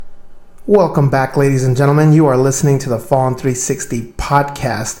Welcome back, ladies and gentlemen. You are listening to the Fallen 360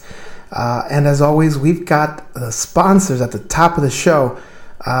 podcast. And as always, we've got the sponsors at the top of the show.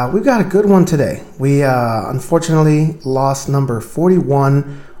 We've got a good one today. We unfortunately lost number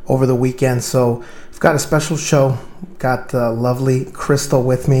 41 over the weekend, so we've got a special show. Got the lovely Crystal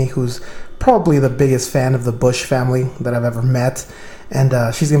with me, who's probably the biggest fan of the Bush family that I've ever met. And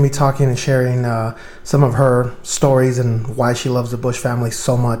she's going to be talking and sharing some of her stories and why she loves the Bush family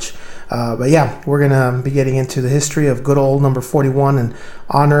so much. But yeah, we're going to be getting into the history of good old number 41 and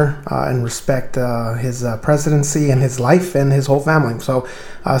honor and respect his presidency and his life and his whole family. So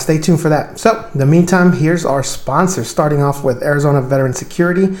stay tuned for that. So in the meantime, here's our sponsor, starting off with Arizona Veteran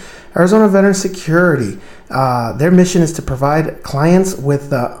Security. Arizona Veteran Security, their mission is to provide clients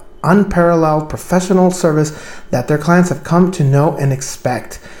with unparalleled professional service that their clients have come to know and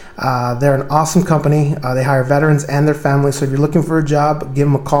expect. They're an awesome company. They hire veterans and their families. So if you're looking for a job, give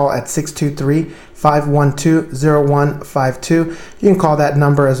them a call at 623-512-0152. You can call that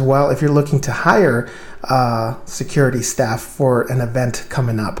number as well if you're looking to hire security staff for an event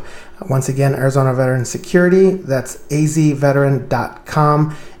coming up. Once again, Arizona Veteran Security, that's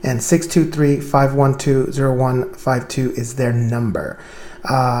azveteran.com, and 623-512-0152 is their number.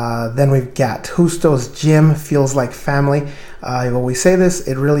 Then we've got Justo's Gym. Feels like family. I always say this,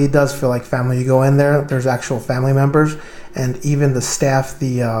 it really does feel like family. You go in there, there's actual family members, and even the staff,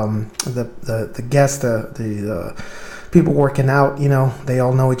 the guests, the people working out, you know, they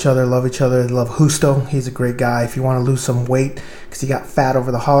all know each other, love each other. They love Justo. He's a great guy. If you want to lose some weight because you got fat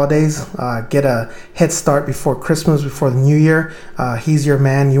over the holidays, get a head start before Christmas, before the New Year. He's your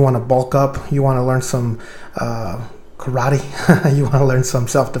man. You want to bulk up. You want to learn some karate, you want to learn some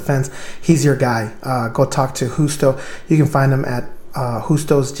self-defense, he's your guy. Go talk to Justo. You can find him at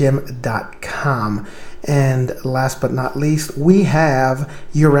justosgym.com. And last but not least, we have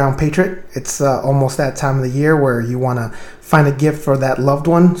Year-Round Patriot. It's almost that time of the year where you want to find a gift for that loved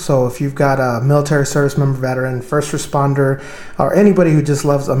one. So if you've got a military service member, veteran, first responder, or anybody who just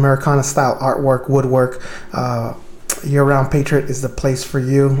loves Americana-style artwork, woodwork, Year-Round Patriot is the place for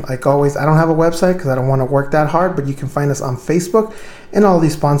you. Like always, I don't have a website because I don't want to work that hard, but you can find us on Facebook. And all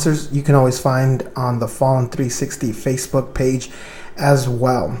these sponsors you can always find on the Fallen 360 Facebook page as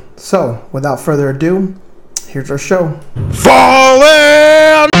well. So, without further ado, here's our show.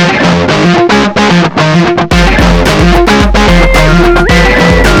 Fallen!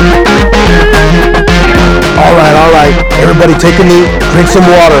 All right. Everybody take a knee, drink some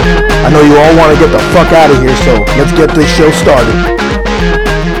water. I know you all want to get the fuck out of here, so let's get this show started.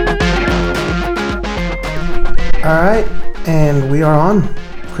 All right, and we are on.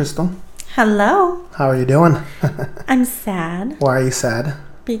 Crystal. Hello. How are you doing? I'm sad. Why are you sad?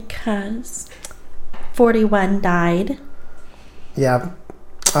 Because 41 died. Yeah,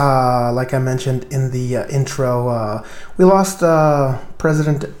 like I mentioned in the intro, we lost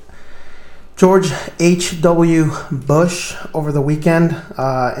President George H.W. Bush over the weekend,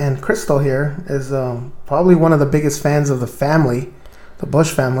 and Crystal here is probably one of the biggest fans of the family, the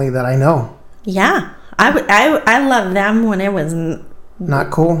Bush family, that I know. Yeah, I loved them when it was not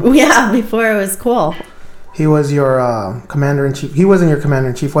cool. Yeah, before it was cool. He was your commander-in-chief. He wasn't your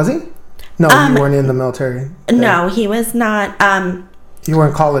commander-in-chief, was he? No, you weren't in the military. No, he was not. You were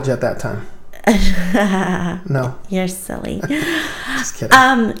in college at that time. No. You're silly. Just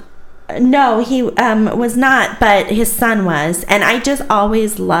kidding. No, he was not, but his son was. And I just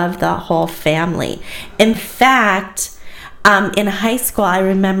always loved the whole family. In fact, in high school, I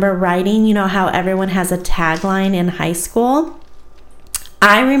remember writing, you know how everyone has a tagline in high school?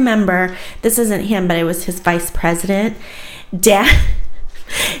 I remember, this isn't him, but it was his vice president, Dan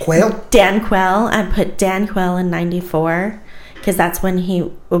Quayle. I put Dan Quayle in 94 because that's when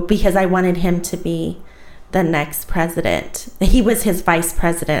because I wanted him to be the next president. He was his vice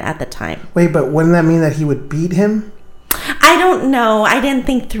president at the time. Wait, but wouldn't that mean that he would beat him? I don't know. I didn't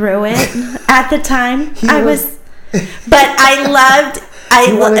think through it at the time. But I loved.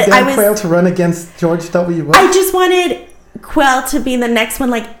 You wanted Dan Quayle to run against George W. Bush? I just wanted Quayle to be the next one,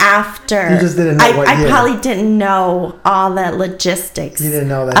 like after. You just didn't know what year. I probably didn't know all the logistics. You didn't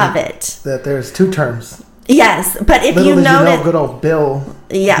know that there's two terms. Yes, but if Little you know good old Bill.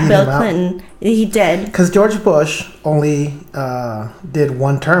 Yeah, Bill Clinton. He did. Because George Bush only did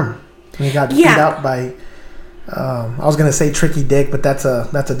one term. And he got beat out by, I was going to say Tricky Dick, but that's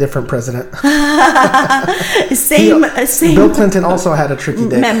a different president. Same. Bill Clinton also had a Tricky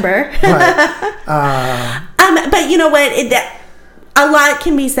Dick. Member. Right. But you know what? A lot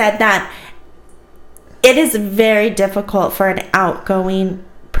can be said that it is very difficult for an outgoing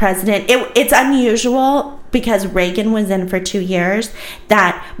president. It's unusual because Reagan was in for 2 years,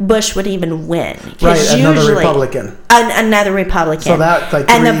 that Bush would even win. Right, another Republican. Another Republican. So that, like,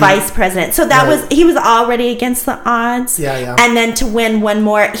 and the vice president. So that he was already against the odds. Yeah. And then to win one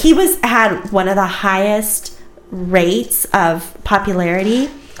more, had one of the highest rates of popularity.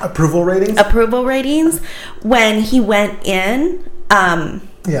 Approval ratings when he went in.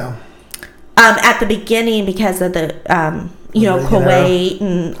 At the beginning, because of the Kuwait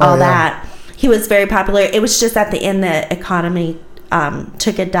and all that, he was very popular. It was just at the end the economy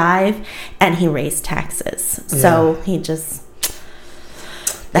took a dive, and he raised taxes. So he just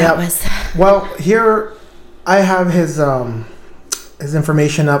was. Well, here I have his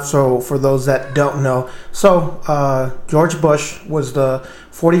information up. So for those that don't know, George Bush was the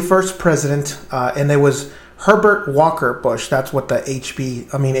 41st president, and it was Herbert Walker Bush. That's what the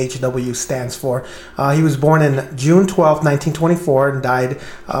HW stands for. He was born in June 12th, 1924, and died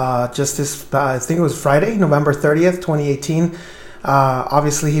just this, I think it was Friday, November 30th, 2018.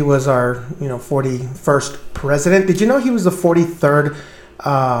 Obviously, he was our 41st president. Did you know he was the 43rd?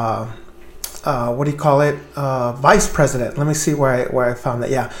 Vice president. Let me see where I found that.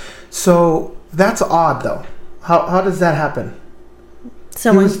 Yeah. So that's odd, though. How does that happen?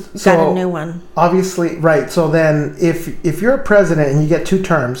 Someone's got a new one. Obviously, right. So then if you're a president and you get 2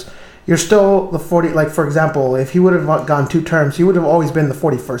 terms, you're still the 40. Like, for example, if he would have gone 2 terms, he would have always been the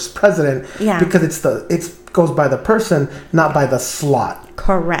 41st president. Yeah. Because it goes by the person, not by the slot.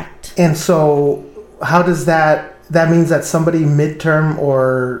 Correct. And so how does that means that somebody midterm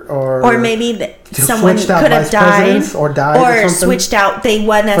or maybe someone could have died or switched out. They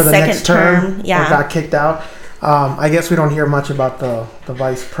won a second term. Yeah. Or got kicked out. I guess we don't hear much about the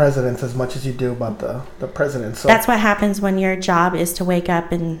vice president as much as you do about the president. So that's what happens when your job is to wake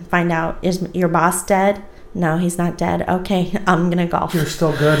up and find out, is your boss dead? No, he's not dead. Okay, I'm going to golf. You're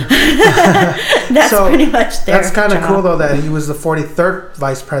still good. That's pretty much their That's kind of cool, though, that he was the 43rd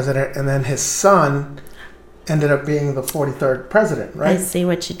vice president, and then his son ended up being the 43rd president, right? I see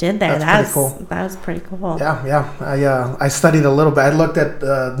what you did there. That's pretty cool. That was pretty cool. Yeah. I studied a little bit. I looked at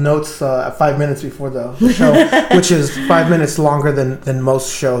notes 5 minutes before the show, which is 5 minutes longer than most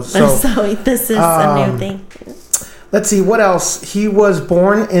shows. So this is a new thing. Let's see, what else? He was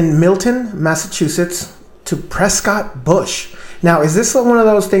born in Milton, Massachusetts, to Prescott Bush. Now, is this one of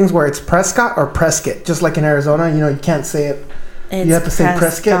those things where it's Prescott or Prescott? Just like in Arizona, you can't say it. You have to say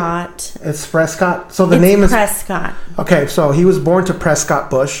Prescott. It's Prescott. So the name is Prescott. Okay, so he was born to Prescott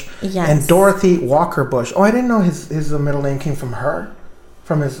Bush. Yes. And Dorothy Walker Bush. Oh, I didn't know his middle name came from her,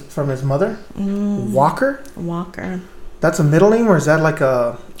 from his mother. Walker. That's a middle name, or is that like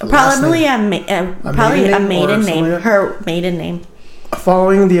a probably a maiden name? Her maiden name.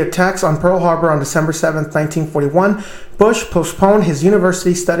 Following the attacks on Pearl Harbor on December 7th, 1941, Bush postponed his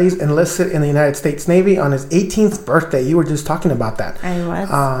university studies, enlisted in the United States Navy on his 18th birthday. You were just talking about that. I was.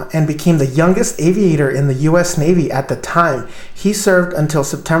 And became the youngest aviator in the U.S. Navy at the time. He served until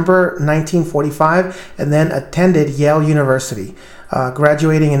September 1945 and then attended Yale University.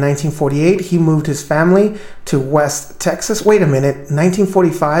 Graduating in 1948, he moved his family to West Texas. Wait a minute,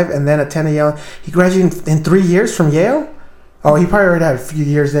 1945 and then attended Yale. He graduated in 3 years from Yale? Oh, he probably already had a few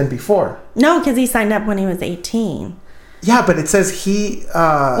years in before. No, because he signed up when he was 18. Yeah, but it says he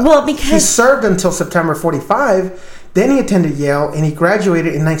because he served until September 45. Then he attended Yale and he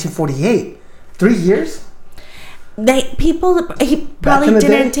graduated in 1948. 3 years? He probably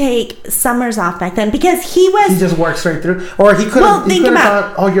didn't take summers off back then because he just worked straight through, or he could have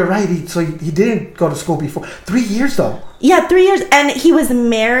thought, oh, you're right. He didn't go to school before 3 years though. Yeah, 3 years, and he was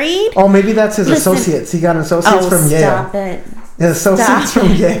married. Oh, maybe that's his associates. He got an associates from Yale. Stop it. His associates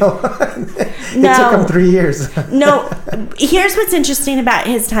from Yale. It took him 3 years. No, here's what's interesting about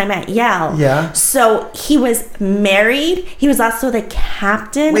his time at Yale. Yeah. So he was married. He was also the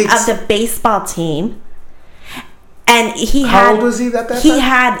captain of the baseball team. And How old was he at that time? He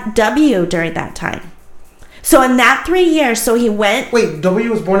had W during that time. So in that 3 years, so he went... Wait, W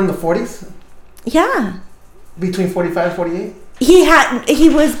was born in the 40s? Yeah. Between 45 and 48? He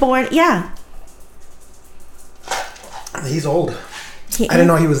was born, yeah. He's old. I didn't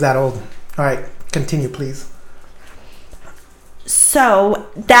know he was that old. All right, continue, please. So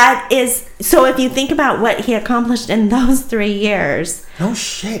if you think about what he accomplished in those 3 years. No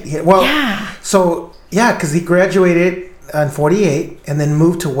shit. Yeah. So, yeah, because he graduated in 48 and then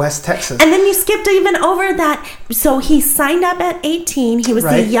moved to West Texas. And then you skipped even over that. So he signed up at 18. He was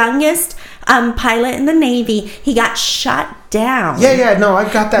the youngest pilot in the Navy. He got shot down. Yeah, no, I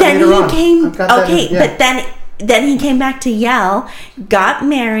got that later on. But then he came back to Yale, got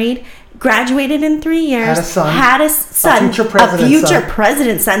married, graduated in 3 years, had a son, a future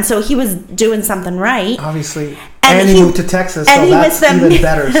president's son. So he was doing something right. Obviously. And he moved to Texas, so that's even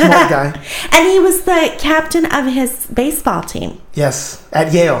better. Smart guy. And he was the captain of his baseball team. Yes,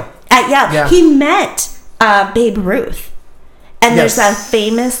 at Yale. Yeah. He met Babe Ruth. And there's a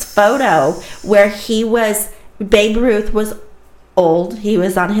famous photo where Babe Ruth was old. He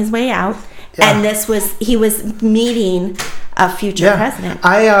was on his way out. Yeah. And he was meeting a future president.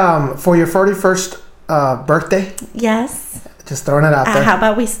 For your 41st birthday. Yes. Just throwing it out there. How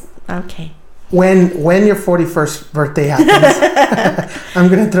about okay. When your 41st birthday happens, I'm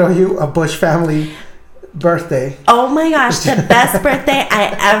going to throw you a Bush family birthday. Oh my gosh, the best birthday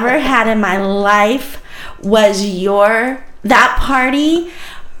I ever had in my life was that party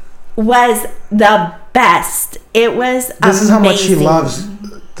was the best. It was amazing. This is how much she loves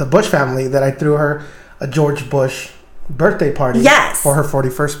the Bush family that I threw her a George Bush birthday party for her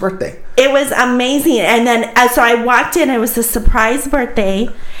 41st birthday. It was amazing. And then so I walked in, it was a surprise birthday,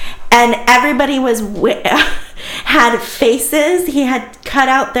 and everybody had faces. He had cut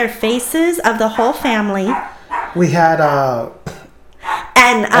out their faces of the whole family. We had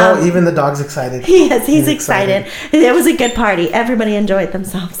even the dog's excited. Yes, he's excited. It was a good party. Everybody enjoyed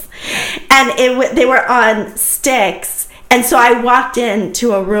themselves. And they were on sticks. And so I walked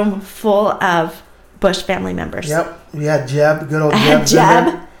into a room full of Bush family members. Yep. We had Jeb, good old Jeb.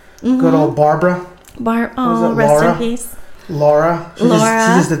 Mm-hmm. Good old Barbara. Rest in peace. Laura. She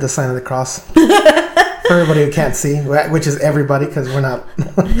just did the sign of the cross. For everybody who can't see, which is everybody, because we're not.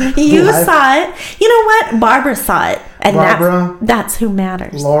 You saw it. You know what? Barbara saw it. And Barbara. That's who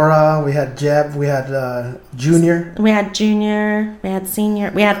matters. Laura. We had Jeb. We had Junior. We had Junior. We had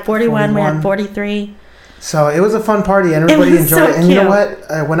Senior. We had 41. We had 43. So it was a fun party, and everybody enjoyed it. And you know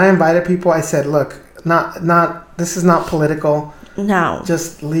what? When I invited people, I said, "Look, this is not political. No,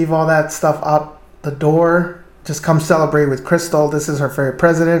 just leave all that stuff out the door. Just come celebrate with Crystal. This is her favorite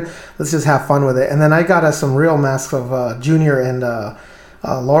president. Let's just have fun with it." And then I got us some real masks of Junior and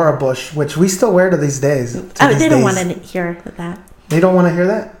Laura Bush, which we still wear to these days. They don't want to hear that. They don't want to hear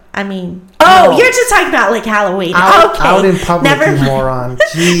that? I mean, you're just talking about like Halloween. Out in public, you moron.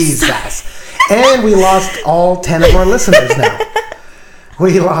 Jesus. And we lost all 10 of our listeners now.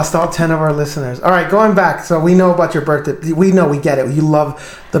 We lost all 10 of our listeners. All right, going back. So we know about your birthday. We get it. You love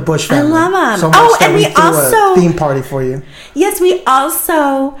the Bush family. I love them. So much that we threw a theme party for you. Yes, we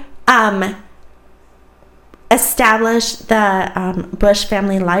also established the Bush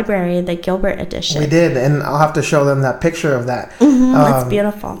Family Library, the Gilbert edition. We did, and I'll have to show them that picture of that. Mm-hmm, it's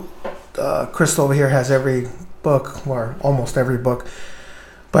beautiful. Crystal over here has every book, or almost every book,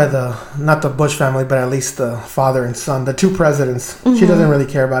 by not the Bush family, but at least the father and son, the two presidents. Mm-hmm. She doesn't really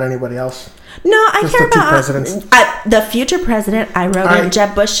care about anybody else. No, I just care the two about presidents. The future president. I wrote in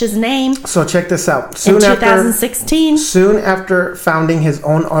Jeb Bush's name. So check this out. In 2016. Soon after founding his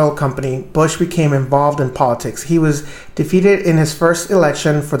own oil company, Bush became involved in politics. He was defeated in his first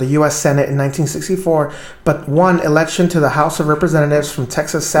election for the U.S. Senate in 1964, but won election to the House of Representatives from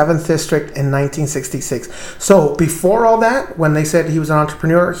Texas 7th District in 1966. So before all that, when they said he was an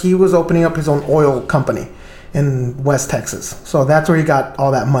entrepreneur, he was opening up his own oil company in West Texas. So that's where he got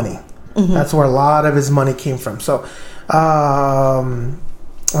all that money. Mm-hmm. That's where a lot of his money came from. So,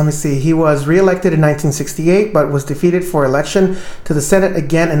 let me see. He was reelected in 1968, but was defeated for election to the Senate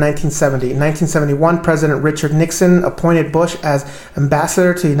again in 1970. In 1971, President Richard Nixon appointed Bush as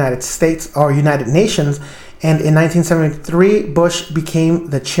ambassador to the United States or United Nations. And in 1973, Bush became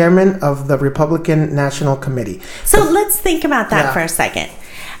the chairman of the Republican National Committee. So let's think about that for a second.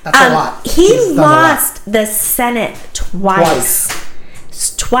 That's a lot. He lost the Senate twice.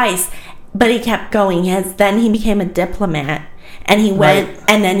 But he kept going. Then he became a diplomat, and he went,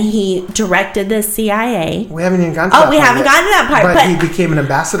 and then he directed the CIA. We haven't even gotten to that part. We haven't gotten to that part. But he became an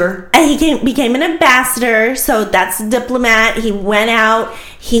ambassador. And he became an ambassador, so that's a diplomat. He went out,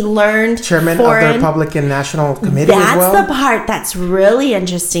 he learned Chairman of the Republican National Committee as well. That's the part that's really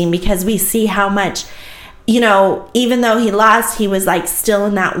interesting, because we see how much, even though he lost, he was like still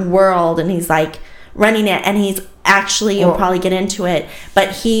in that world, and he's like running it, and he's actually, you'll probably get into it,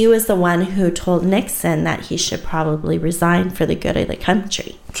 but he was the one who told Nixon that he should probably resign for the good of the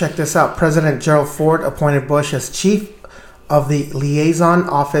country. Check this out. President Gerald Ford appointed Bush as chief of the liaison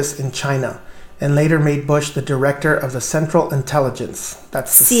office in China, and later made Bush the director of the Central Intelligence.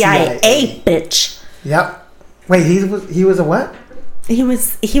 That's the CIA. Bitch. Yep. Wait, he was a what? He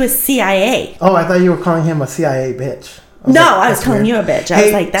was CIA. Oh, I thought you were calling him a CIA bitch. I was calling you a bitch. I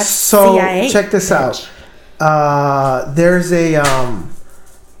was like, that's CIA. So check this out. There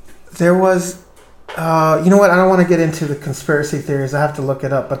was You know what? I don't want to get into the conspiracy theories. I have to look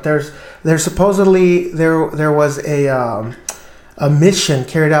it up. But there's supposedly there was a mission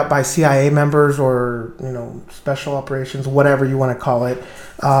carried out by CIA members or special operations, whatever you want to call it,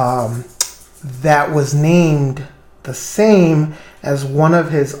 that was named the same as one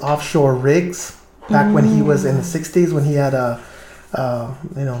of his offshore rigs back when he was in the 60s, when he had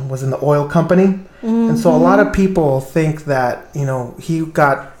was in the oil company. And so a lot of people think that, he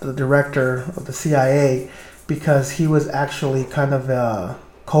got the director of the CIA because he was actually kind of a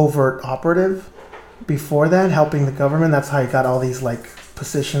covert operative before that, helping the government. That's how he got all these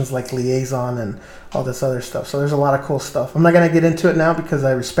positions like liaison and all this other stuff. So there's a lot of cool stuff. I'm not going to get into it now because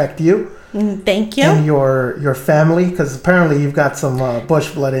I respect you. Thank you. And your family, because apparently you've got some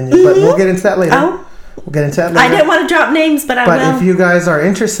Bush blood in you. But we'll get into that later. Oh. We'll get into that later. I didn't want to drop names, but I will. But if you guys are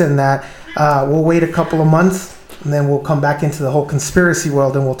interested in that, we'll wait a couple of months, and then we'll come back into the whole conspiracy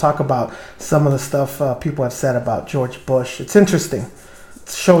world, and we'll talk about some of the stuff people have said about George Bush. It's interesting. It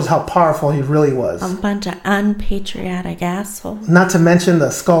shows how powerful he really was. A bunch of unpatriotic assholes. Not to mention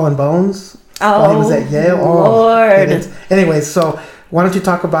the skull and bones Oh, while he was at Yale. Lord. Anyways, so why don't you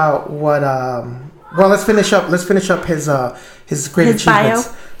talk about what... well, let's finish up his great His achievements. bio.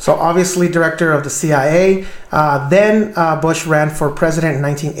 So obviously director of the CIA. Then Bush ran for president in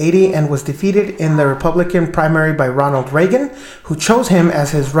 1980 and was defeated in the Republican primary by Ronald Reagan, who chose him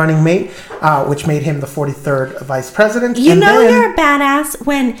as his running mate, which made him the 43rd vice president. You're a badass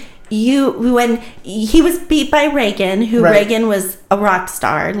when he was beat by Reagan, who Right. Reagan was a rock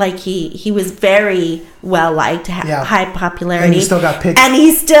star. Like he was very well liked, high popularity. And he still got picked. And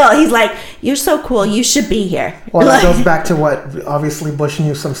he's like, you're so cool. You should be here. Well, that goes back to what, obviously Bush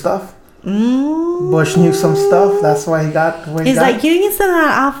knew some stuff. Bush knew some stuff. That's why he got what he He's got. like, you can sit in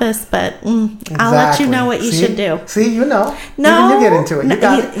that office, but I'll let you know what you should do. See, No. Even you get into it. You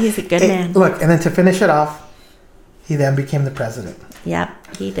got it. He's a good man. Look, and then to finish it off, he then became the president.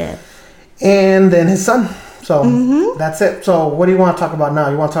 Yep, he did. And then his son. So that's it. So what do you want to talk about now?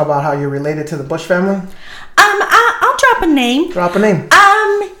 You want to talk about how you're related to the Bush family? I'll drop a name. Drop a name.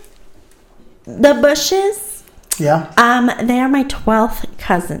 The Bushes. Yeah. They are my 12th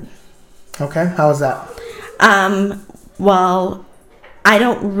cousin. Okay. How is that? Well, I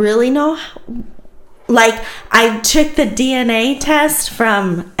don't really know. I took the DNA test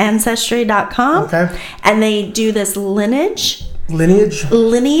from Ancestry.com. Okay. And they do this lineage.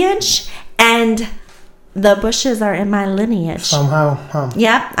 And the Bushes are in my lineage. Somehow.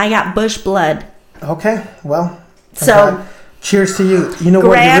 Yep, I got Bush blood. Okay. Well. So, cheers to you. You know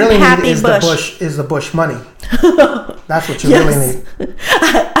what you really need is Bush. the Bush money. That's what you really need.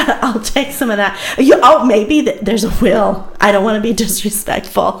 I'll take some of that. Maybe there's a will. I don't want to be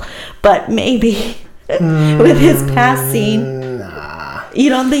disrespectful, but maybe with his passing. Nah. You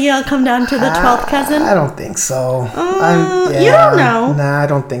don't think it'll come down to the 12th cousin? I don't think so. You don't know. Nah, I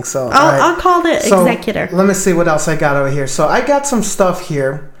don't think so. I'll call the executor. Let me see what else I got over here. So I got some stuff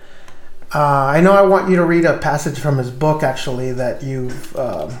here. I know I want you to read a passage from his book, actually, that you've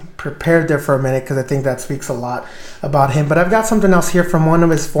prepared there for a minute, because I think that speaks a lot about him. But I've got something else here from one of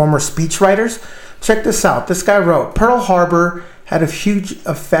his former speechwriters. Check this out. This guy wrote, Pearl Harbor had a huge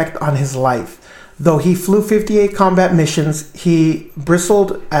effect on his life. Though he flew 58 combat missions, he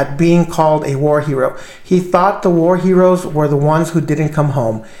bristled at being called a war hero. He thought the war heroes were the ones who didn't come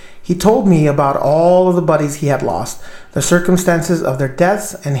home. He told me about all of the buddies he had lost, the circumstances of their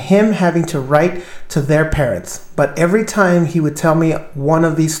deaths, and him having to write to their parents. But every time he would tell me one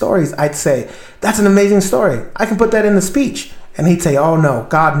of these stories, I'd say, that's an amazing story. I can put that in the speech. And he'd say, oh no,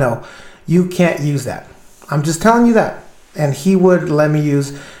 God no, you can't use that. I'm just telling you that. And he would let me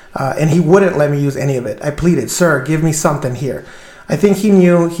use... and he wouldn't let me use any of it. I pleaded, sir, give me something here. I think he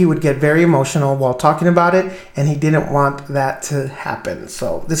knew he would get very emotional while talking about it, and he didn't want that to happen.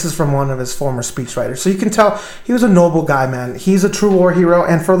 So this is from one of his former speechwriters. So you can tell he was a noble guy, man. He's a true war hero.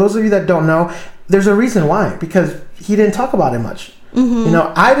 And for those of you that don't know, there's a reason why. Because he didn't talk about it much.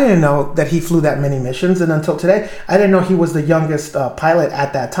 I didn't know that he flew that many missions. And until today, I didn't know he was the youngest pilot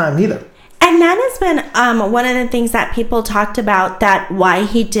at that time either. And that has been one of the things that people talked about, that why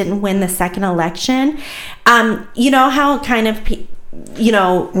he didn't win the second election. You know how kind of,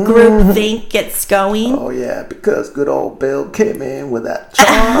 group think gets going? Oh, yeah, because good old Bill came in with that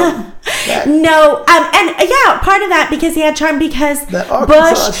charm. No, part of that because he had charm, because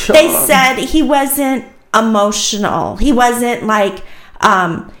Bush, they said he wasn't emotional. He wasn't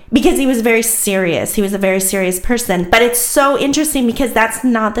because he was very serious. He was a very serious person. But it's so interesting because that's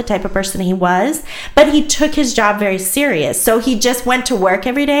not the type of person he was. But he took his job very serious. So he just went to work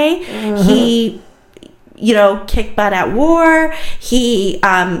every day. He, kicked butt at war. He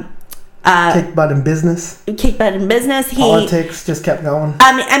Kick butt in business. Politics just kept going.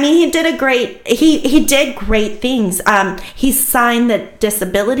 I mean, he did he did great things. He signed the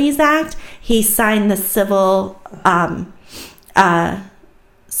Disabilities Act. He signed the civil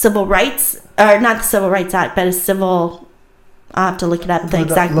rights, or not the Civil Rights Act, but a civil. I'll have to look it up. The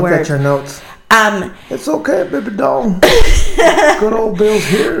exact word. Look at your notes. It's okay, baby doll. Good old Bill's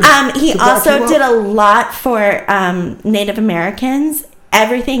here. He also did a lot for Native Americans.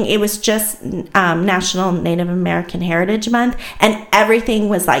 Everything, it was just National Native American Heritage Month, and everything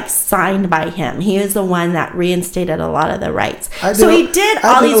was like signed by him. He was the one that reinstated a lot of the rights. He did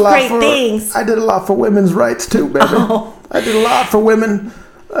all these great things. I did a lot for women's rights too, baby. Oh. I did a lot for women.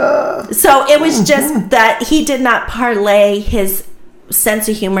 So it was just that he did not parlay his sense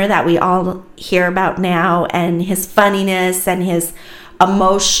of humor that we all hear about now, and his funniness and his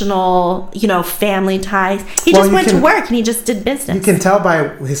emotional, family ties. He just went to work and he just did business. You can tell by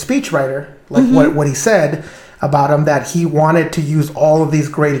his speechwriter, like what he said about him, that he wanted to use all of these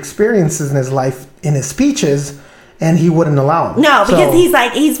great experiences in his life in his speeches, and he wouldn't allow them. No, because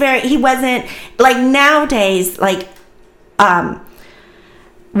he wasn't like nowadays, like,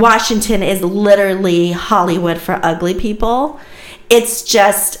 Washington is literally Hollywood for ugly people. It's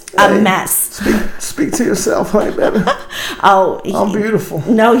just a mess. Speak to yourself, honey, baby. Oh, I'm beautiful.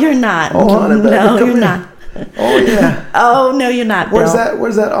 No, you're not. Oh, honey, baby, no, you're here. not. Oh yeah. Oh no, you're not. Where's Bill.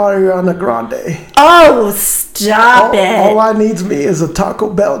 Where's that Ariana Grande? Oh, stop it! All I needs me is a Taco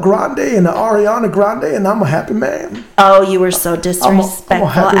Bell Grande and an Ariana Grande, and I'm a happy man. Oh, you were so disrespectful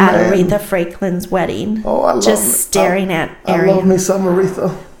I'm a at man. Aretha Franklin's wedding. Oh, I love just staring at Ariana. I love me some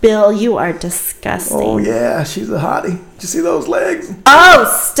Aretha. Bill, you are disgusting. Oh yeah, she's a hottie. Did you see those legs? Oh,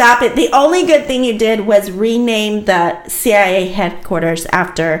 stop it! The only good thing you did was rename the CIA headquarters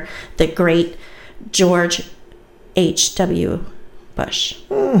after the great George H.W. Bush.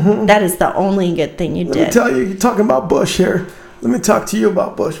 Mm-hmm. That is the only good thing you did. Let me tell you, you're talking about Bush here. Let me talk to you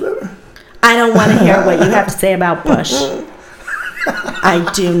about Bush, baby. I don't want to hear what you have to say about Bush.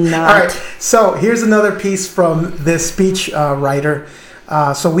 I do not. All right, so here's another piece from this speech writer.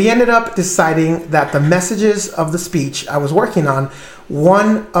 So we ended up deciding that the messages of the speech I was working on,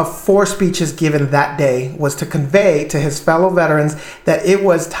 one of 4 speeches given that day, was to convey to his fellow veterans that it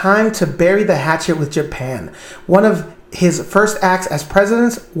was time to bury the hatchet with Japan. One of his first acts as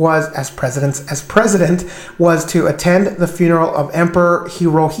president was to attend the funeral of Emperor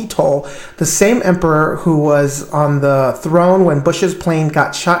Hirohito, the same emperor who was on the throne when Bush's plane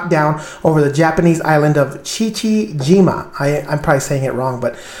got shot down over the Japanese island of Chichijima. I'm probably saying it wrong,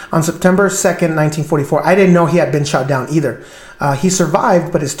 but on September 2nd, 1944, I didn't know he had been shot down either. He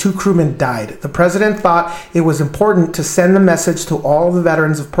survived, but his 2 crewmen died. The president thought it was important to send the message to all the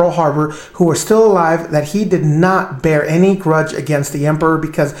veterans of Pearl Harbor who were still alive that he did not bear any grudge against the emperor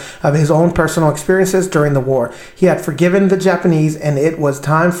because of his own personal experiences during the war. He had forgiven the Japanese, and it was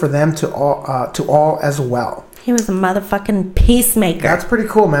time for them to all as well. He was a motherfucking peacemaker. That's pretty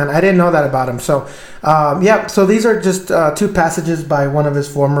cool, man. I didn't know that about him. So, so these are just 2 passages by one of his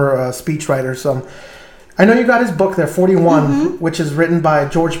former speechwriters. I know you got his book there, 41, which is written by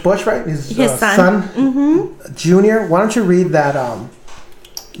George Bush, right? His son, Junior. Why don't you read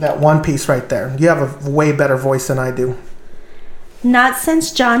that one piece right there? You have a way better voice than I do. Not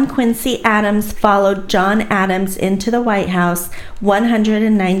since John Quincy Adams followed John Adams into the White House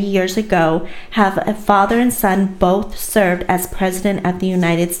 190 years ago have a father and son both served as President of the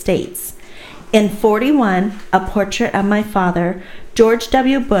United States. In 41, A Portrait of My Father, George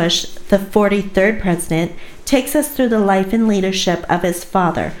W. Bush, the 43rd president, takes us through the life and leadership of his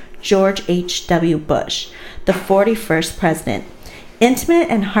father, George H.W. Bush, the 41st president. Intimate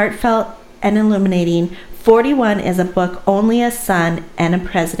and heartfelt and illuminating, 41 is a book only a son and a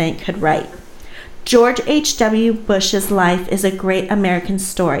president could write. George H.W. Bush's life is a great American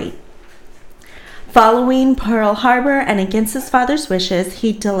story. Following Pearl Harbor and against his father's wishes,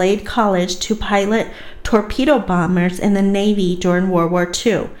 he delayed college to pilot torpedo bombers in the Navy during World War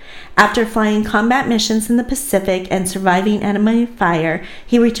II. After flying combat missions in the Pacific and surviving enemy fire,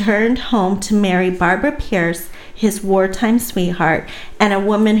 he returned home to marry Barbara Pierce, his wartime sweetheart, and a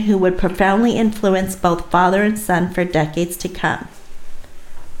woman who would profoundly influence both father and son for decades to come.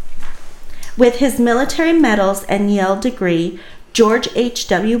 With his military medals and Yale degree, George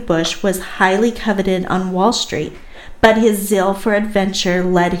H.W. Bush was highly coveted on Wall Street, but his zeal for adventure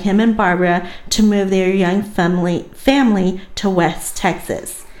led him and Barbara to move their young family to West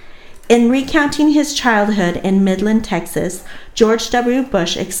Texas. In recounting his childhood in Midland, Texas, George W.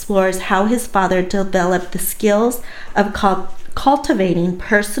 Bush explores how his father developed the skills of cultivating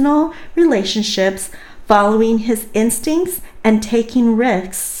personal relationships, following his instincts, and taking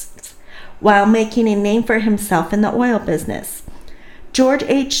risks while making a name for himself in the oil business. George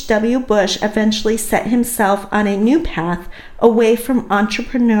H.W. Bush eventually set himself on a new path away from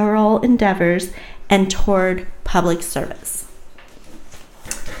entrepreneurial endeavors and toward public service.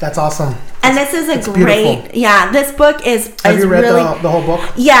 That's awesome. And this is It's great, beautiful. yeah, this book is Have you read really, the whole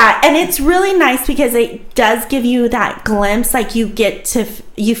book? yeah, and it's really nice because it does give you that glimpse, like you get to,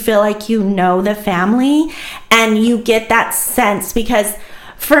 you feel like you know the family, and you get that sense, because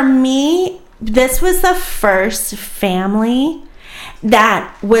for me, this was the first family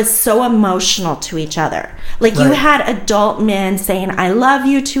that was so emotional to each other. Like you Right. had adult men saying, I love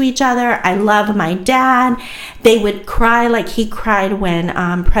you to each other. I love my dad. They would cry, like he cried when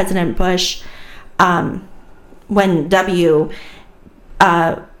President Bush, when W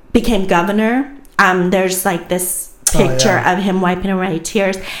became governor. There's like this picture of him wiping away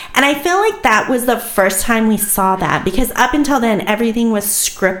tears. And I feel like that was the first time we saw that, because up until then, everything was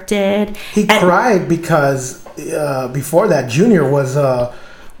scripted. He cried because before that, Junior was a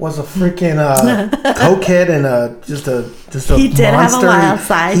freaking cokehead and just a He did have a monster. wild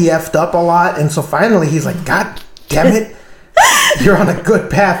side. He effed up a lot, and so finally he's like, God damn it, you're on a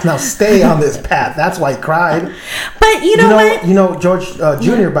good path now. Stay on this path. That's why he cried. But you know what? You know, George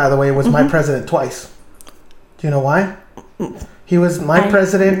Junior, by the way, was my president twice. Do you know why? He was my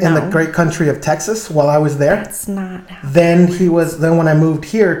president in the great country of Texas while I was there. It's not. Then when I moved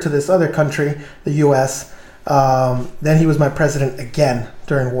here to this other country, the U.S., then he was my president again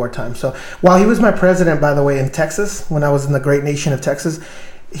during wartime. So while he was my president, by the way, in Texas, when I was in the great nation of Texas,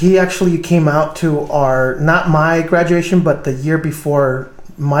 he actually came out to not my graduation, but the year before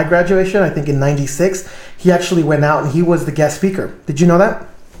my graduation, I think in '96, he actually went out and he was the guest speaker. Did you know that?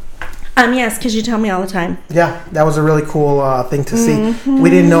 Yes, because you tell me all the time. Yeah, that was a really cool thing to see. We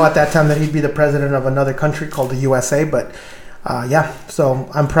didn't know at that time that he'd be the president of another country called the USA, but yeah, so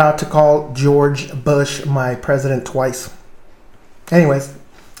I'm proud to call George Bush my president twice. Anyways,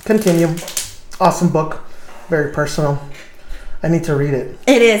 continue. Awesome book. Very personal. I need to read it.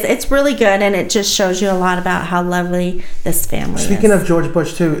 It is. It's really good, and it just shows you a lot about how lovely this family is. Speaking of George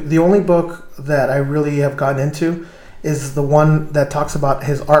Bush, too, the only book that I really have gotten into is the one that talks about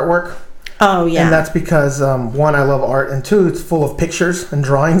his artwork. Oh, yeah. And that's because, one, I love art, and two, it's full of pictures and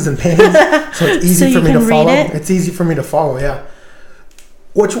drawings and paintings, so it's easy So for me you to can follow. read it? It's easy for me to follow, yeah.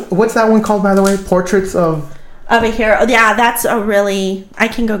 What's that one called, by the way? Portraits of Over here. Oh, yeah, that's a really... I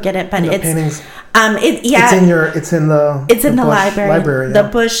can go get it, but it's... paintings. It's in the Bush library. Yeah. The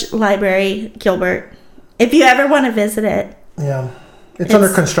Bush Library, Gilbert. If you ever want to visit it. Yeah. It's under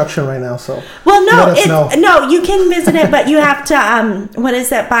construction right now, so. Well, no, let us know. no, you can visit it, but you have to, what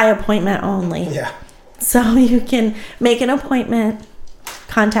is it, by appointment only. Yeah. So you can make an appointment,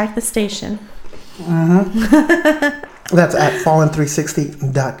 contact the station. That's at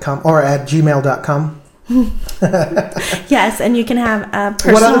fallen360.com or at gmail.com. Yes, and you can have a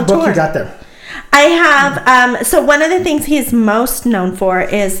personal What other book tour. you got there? I have, so one of the things he's most known for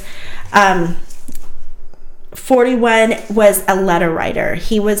is 41 was a letter writer.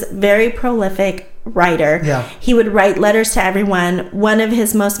 He was very prolific writer. Yeah. He would write letters to everyone. One of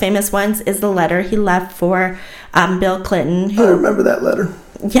his most famous ones is the letter he left for Bill Clinton. I remember that letter.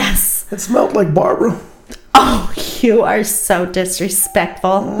 Yes. It smelled like Barbara. Oh, you are so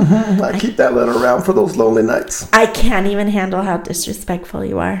disrespectful. I keep that letter around for those lonely nights. I can't even handle how disrespectful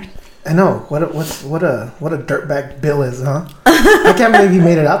you are. I know. What a dirtbag Bill is, huh? I can't believe you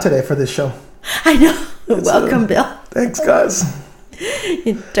made it out today for this show. I know. Welcome, Bill. Thanks, guys.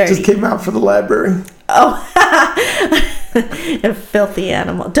 You dirty. Just came out for the library. Oh, a filthy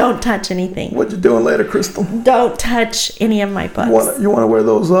animal. Don't touch anything. What you doing later, Crystal? Don't touch any of my books. You want to wear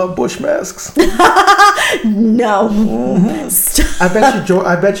those Bush masks? No. Stop.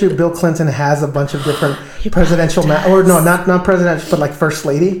 I bet you Bill Clinton has a bunch of different presidential or no, not presidential, but like first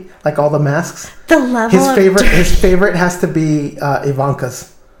lady, like all the masks. The level His favorite has to be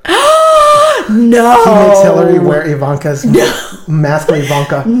Ivanka's. No. He makes Hillary wear Ivanka's mask of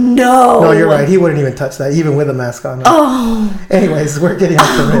Ivanka. No, you're right. He wouldn't even touch that, even with a mask on. Oh. Anyways, we're getting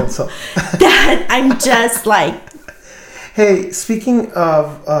off the rails. So That I'm just like. Hey, speaking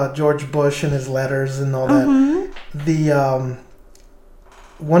of George Bush and his letters and all that, the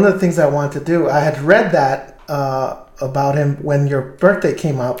one of the things I wanted to do, I had read that about him when your birthday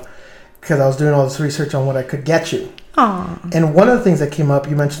came up, because I was doing all this research on what I could get you. Aww. And one of the things that came up,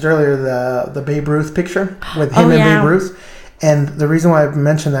 you mentioned earlier the Babe Ruth picture with him and Babe Ruth. And the reason why I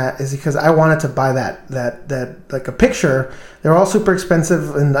mentioned that is because I wanted to buy that like a picture. They're all super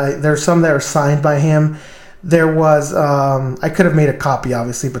expensive, and there's some that are signed by him. There was I could have made a copy,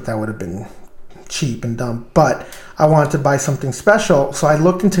 obviously, but that would have been cheap and dumb. But I wanted to buy something special, so I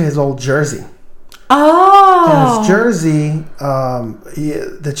looked into his old jersey. Oh. And his jersey,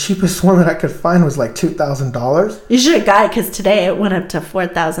 the cheapest one that I could find was like $2,000. You should have got it because today it went up to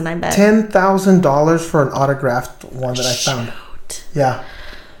 $4,000, I bet. $10,000 for an autographed one that I found. Yeah.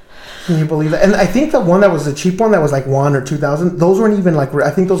 Can you believe that? And I think the one that was the cheap one that was like $1,000 or $2,000, those weren't even like,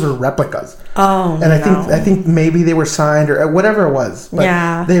 I think those are replicas. Oh, and I think maybe they were signed or whatever it was. But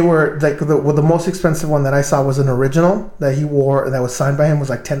yeah. They were like the most expensive one that I saw was an original that he wore that was signed by him was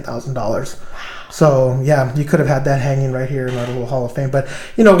like $10,000. So yeah, you could have had that hanging right here in our little Hall of Fame. But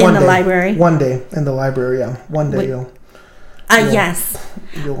you know, one day in the library, yeah, one day yes,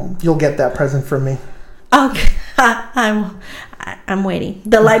 you'll get that present from me. Okay, I'm waiting.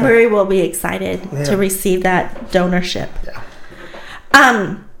 The library will be excited to receive that donorship. Yeah.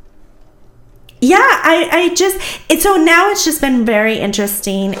 So now it's just been very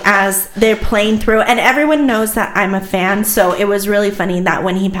interesting as they're playing through, and everyone knows that I'm a fan. So it was really funny that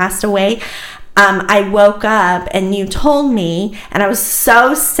when he passed away, I woke up and you told me, and I was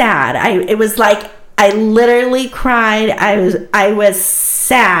so sad. It was like I literally cried. I was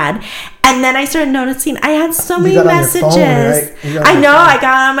sad. And then I started noticing I had so many messages. Phone, right? I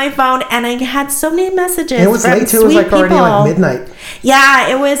got on my phone and I had so many messages. And it was late too. It was like already like midnight. Yeah,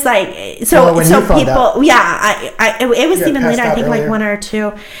 it was like it was even later. I think like 1 or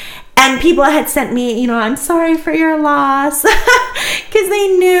 2. And people had sent me, I'm sorry for your loss, because they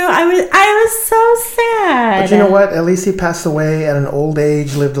knew I was so sad. But you know what? At least he passed away at an old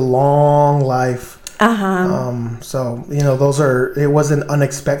age, lived a long life. So it wasn't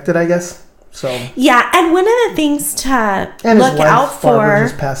unexpected, I guess. So yeah, and one of the things to look out for. Barbara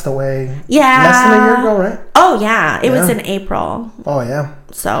just passed away. Yeah, less than a year ago, right? Oh yeah, it was in April. Oh yeah.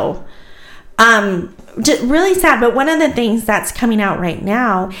 So, just really sad. But one of the things that's coming out right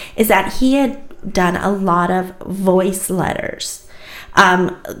now is that he had done a lot of voice letters,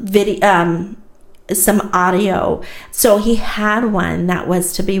 video. Some audio. So he had one that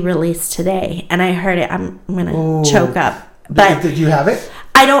was to be released today, and I heard it. I'm gonna choke up. But did you have it?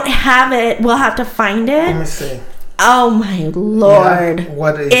 I don't have it. We'll have to find it. Let me see. Oh my Lord! Yeah.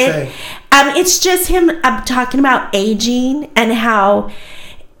 What did he say? It's just him talking about aging and how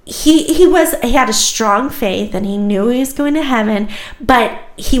he had a strong faith and he knew he was going to heaven, but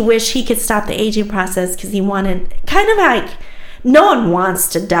he wished he could stop the aging process because he wanted kind of like. No one wants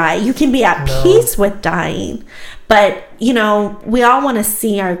to die. You can be at peace with dying. But, we all want to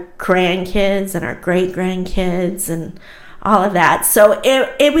see our grandkids and our great-grandkids and all of that. So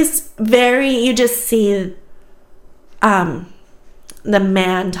it was you just see the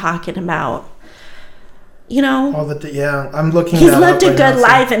man talking about, I'm looking. He's lived a good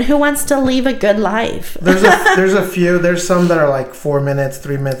life, and who wants to leave a good life? There's a few. There's some that are like 4 minutes,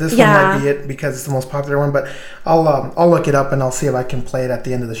 3 minutes. This one might be it because it's the most popular one. But I'll look it up and I'll see if I can play it at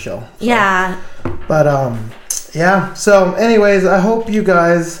the end of the show. So. Yeah. But So, anyways, I hope you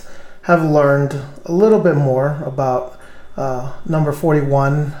guys have learned a little bit more about number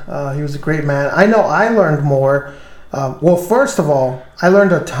 41. He was a great man. I know I learned more. Well, first of all, I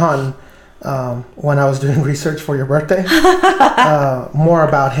learned a ton. When I was doing research for your birthday, more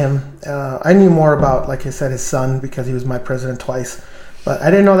about him. I knew more about, like I said, his son because he was my president twice. But I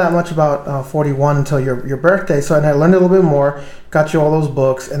didn't know that much about 41 until your birthday. So I learned a little bit more, got you all those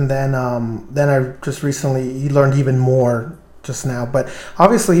books, and then I just recently learned even more just now. But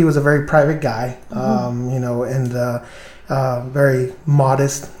obviously he was a very private guy, and very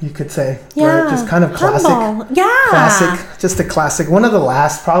modest, you could say. Yeah, right? Just kind of classic. Humble. Yeah, classic. Just a classic. One of the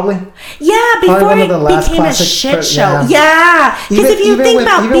last, probably. Yeah, before it became a shit show. Yeah, because if you think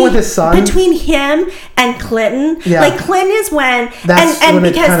about even with his son, between him and Clinton, like Clinton is when because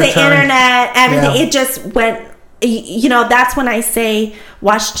the internet, everything, it just went. That's when I say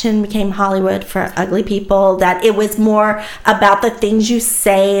Washington became Hollywood for ugly people. That it was more about the things you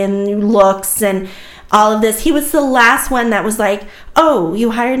say and looks and all of this. He was the last one that was like, oh,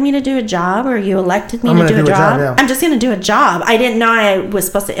 you hired me to do a job, or you elected me to do a job? I'm just going to do a job. I didn't know I was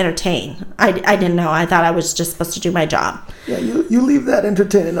supposed to entertain. I didn't know. I thought I was just supposed to do my job. Yeah, you leave that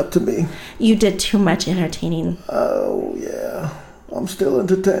entertaining up to me. You did too much entertaining. Oh, yeah. I'm still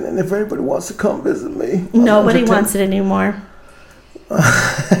entertaining. If anybody wants to come visit me. Nobody wants it anymore.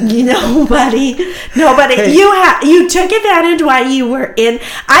 Nobody. Hey. You took advantage while you were in.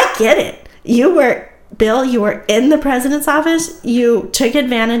 I get it. Bill, you were in the president's office. You took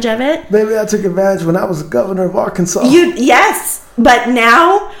advantage of it. Maybe I took advantage when I was the governor of Arkansas. Yes, but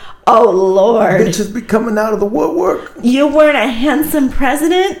now, oh Lord, bitches be coming out of the woodwork. You weren't a handsome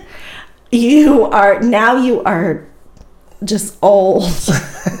president. You are just old.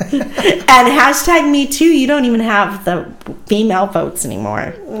 And hashtag me too. You don't even have the female votes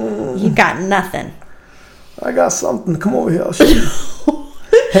anymore. You got nothing. I got something. Come over here. I'll show you.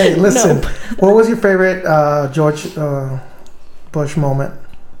 Hey, listen. Nope. What was your favorite George Bush moment?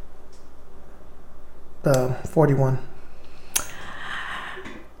 The 41.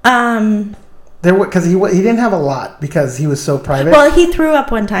 There because he didn't have a lot because he was so private. Well, he threw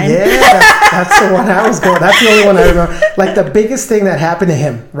up one time. Yeah, that's the one I was going. That's the only one I remember. Like the biggest thing that happened to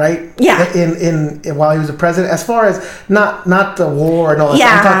him, right? Yeah. In while he was a president, as far as not the war and all that.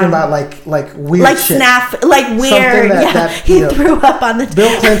 Yeah. I'm talking about like weird Like shit. weird. He you know, threw up on the.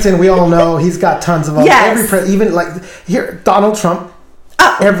 Bill Clinton, we all know he's got tons of them. Yes. Even like here, Donald Trump.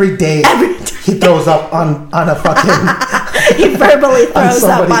 Oh, every day he throws up on a fucking. He verbally throws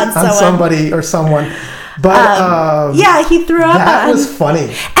up on somebody or someone. But yeah, he threw up. That was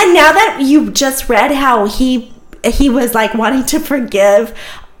funny. And now that you just read how he was like wanting to forgive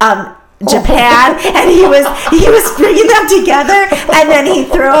Japan, and he was bringing them together, and then he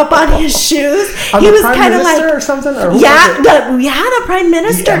threw up on his shoes. On he the was Prime kind of Minister like or something. Or who yeah, was it? the Prime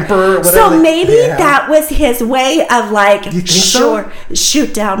Minister. The Emperor, whatever. So maybe that was his way of like, you think so?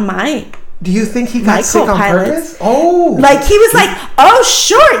 shoot down my. Do you think he got my sick on co-pilots. purpose? Oh, Like he was like, oh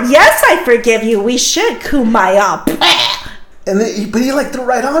sure, yes, I forgive you. We should kumbaya. and then but he like threw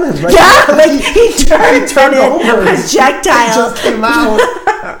right on him, right? Yeah, like he turned over. a projectile. It just came out.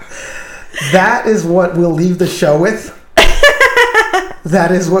 That is what we'll leave the show with.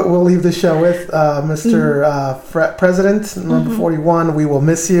 Mr. President, number 41. We will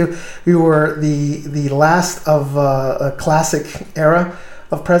miss you. You were the last of a classic era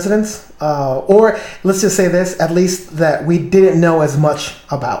of presidents, or let's just say this, at least that we didn't know as much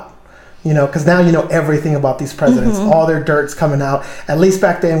about. You know, because now you know everything about these presidents. All their dirt's coming out. At least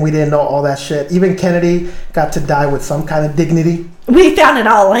back then, we didn't know all that shit. Even Kennedy got to die with some kind of dignity. We found it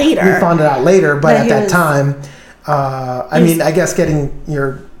all later. We found it out later, but at that time, I mean, I guess getting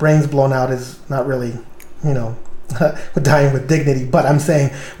your brains blown out is not really, you know, dying with dignity. But I'm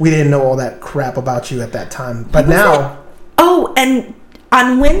saying we didn't know all that crap about you at that time. But now... Oh, and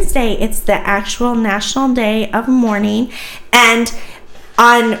on Wednesday, it's the actual National Day of Mourning. And...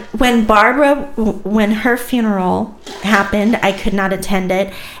 when her funeral happened, I could not attend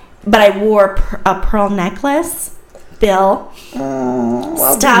it, but I wore a pearl necklace. Bill,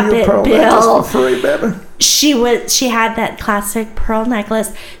 stop it, Bill. For free, baby. She had that classic pearl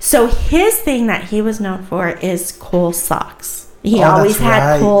necklace. So his thing that he was known for is cool socks. He always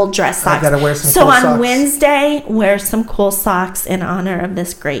had cool dress socks. I gotta wear some so cool on socks. Wednesday, wear some cool socks in honor of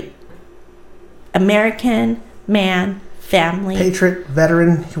this great American man. Family. Patriot,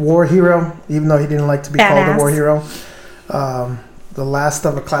 veteran, war hero, even though he didn't like to be called a war hero. The last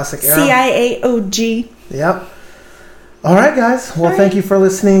of a classic era. CIAOG. Yep. All right, guys. Well, thank you for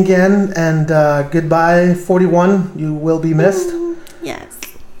listening again. And goodbye, 41. You will be missed. Yes.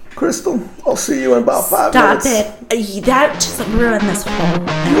 Crystal, I'll see you in about 5 minutes. Stop it. That just ruined this whole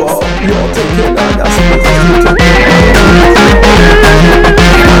You all take care now. I got some business to do.